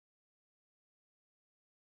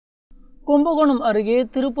கும்பகோணம் அருகே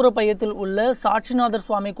திருப்புறப்பயத்தில் உள்ள சாட்சிநாதர்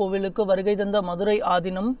சுவாமி கோவிலுக்கு வருகை தந்த மதுரை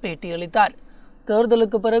ஆதீனம் பேட்டியளித்தார்.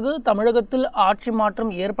 தேர்தலுக்கு பிறகு தமிழகத்தில் ஆட்சி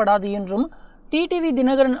மாற்றம் ஏற்படாது என்றும் டிடிவி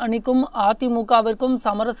தினகரன் அணிக்கும் அதிமுகவிற்கும்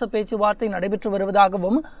சமரச பேச்சுவார்த்தை நடைபெற்று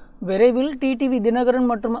வருவதாகவும் விரைவில் டிடிவி தினகரன்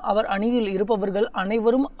மற்றும் அவர் அணியில் இருப்பவர்கள்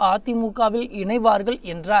அனைவரும் அதிமுகவில் இணைவார்கள்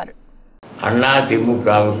என்றார்.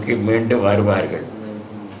 அதிமுகவுக்கு மீண்டும் வருவார்கள்.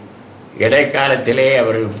 இடைக்காலத்திலே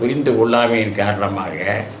அவர்கள் புரிந்து கொள்ளாமையின் காரணமாக,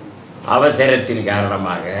 அவசரத்தின்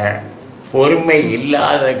காரணமாக, பொறுமை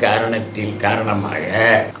இல்லாத காரணமாக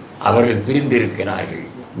அவர்கள் பிரிந்திருக்கிறார்கள்.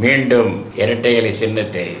 மீண்டும் இரட்டை இலை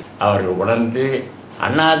சின்னத்தை அவர்கள் உணர்ந்து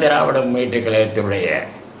அண்ணா திராவிட முன்னேற்றக் கழகத்தினுடைய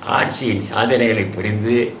ஆட்சியின் சாதனைகளை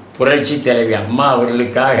புரிந்து புரட்சி தலைவி அம்மா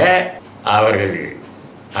அவர்களுக்காக அவர்கள்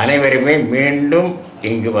அனைவருமே மீண்டும்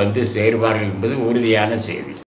இங்கு வந்து சேர்வார்கள் என்பது உறுதியான செய்தி.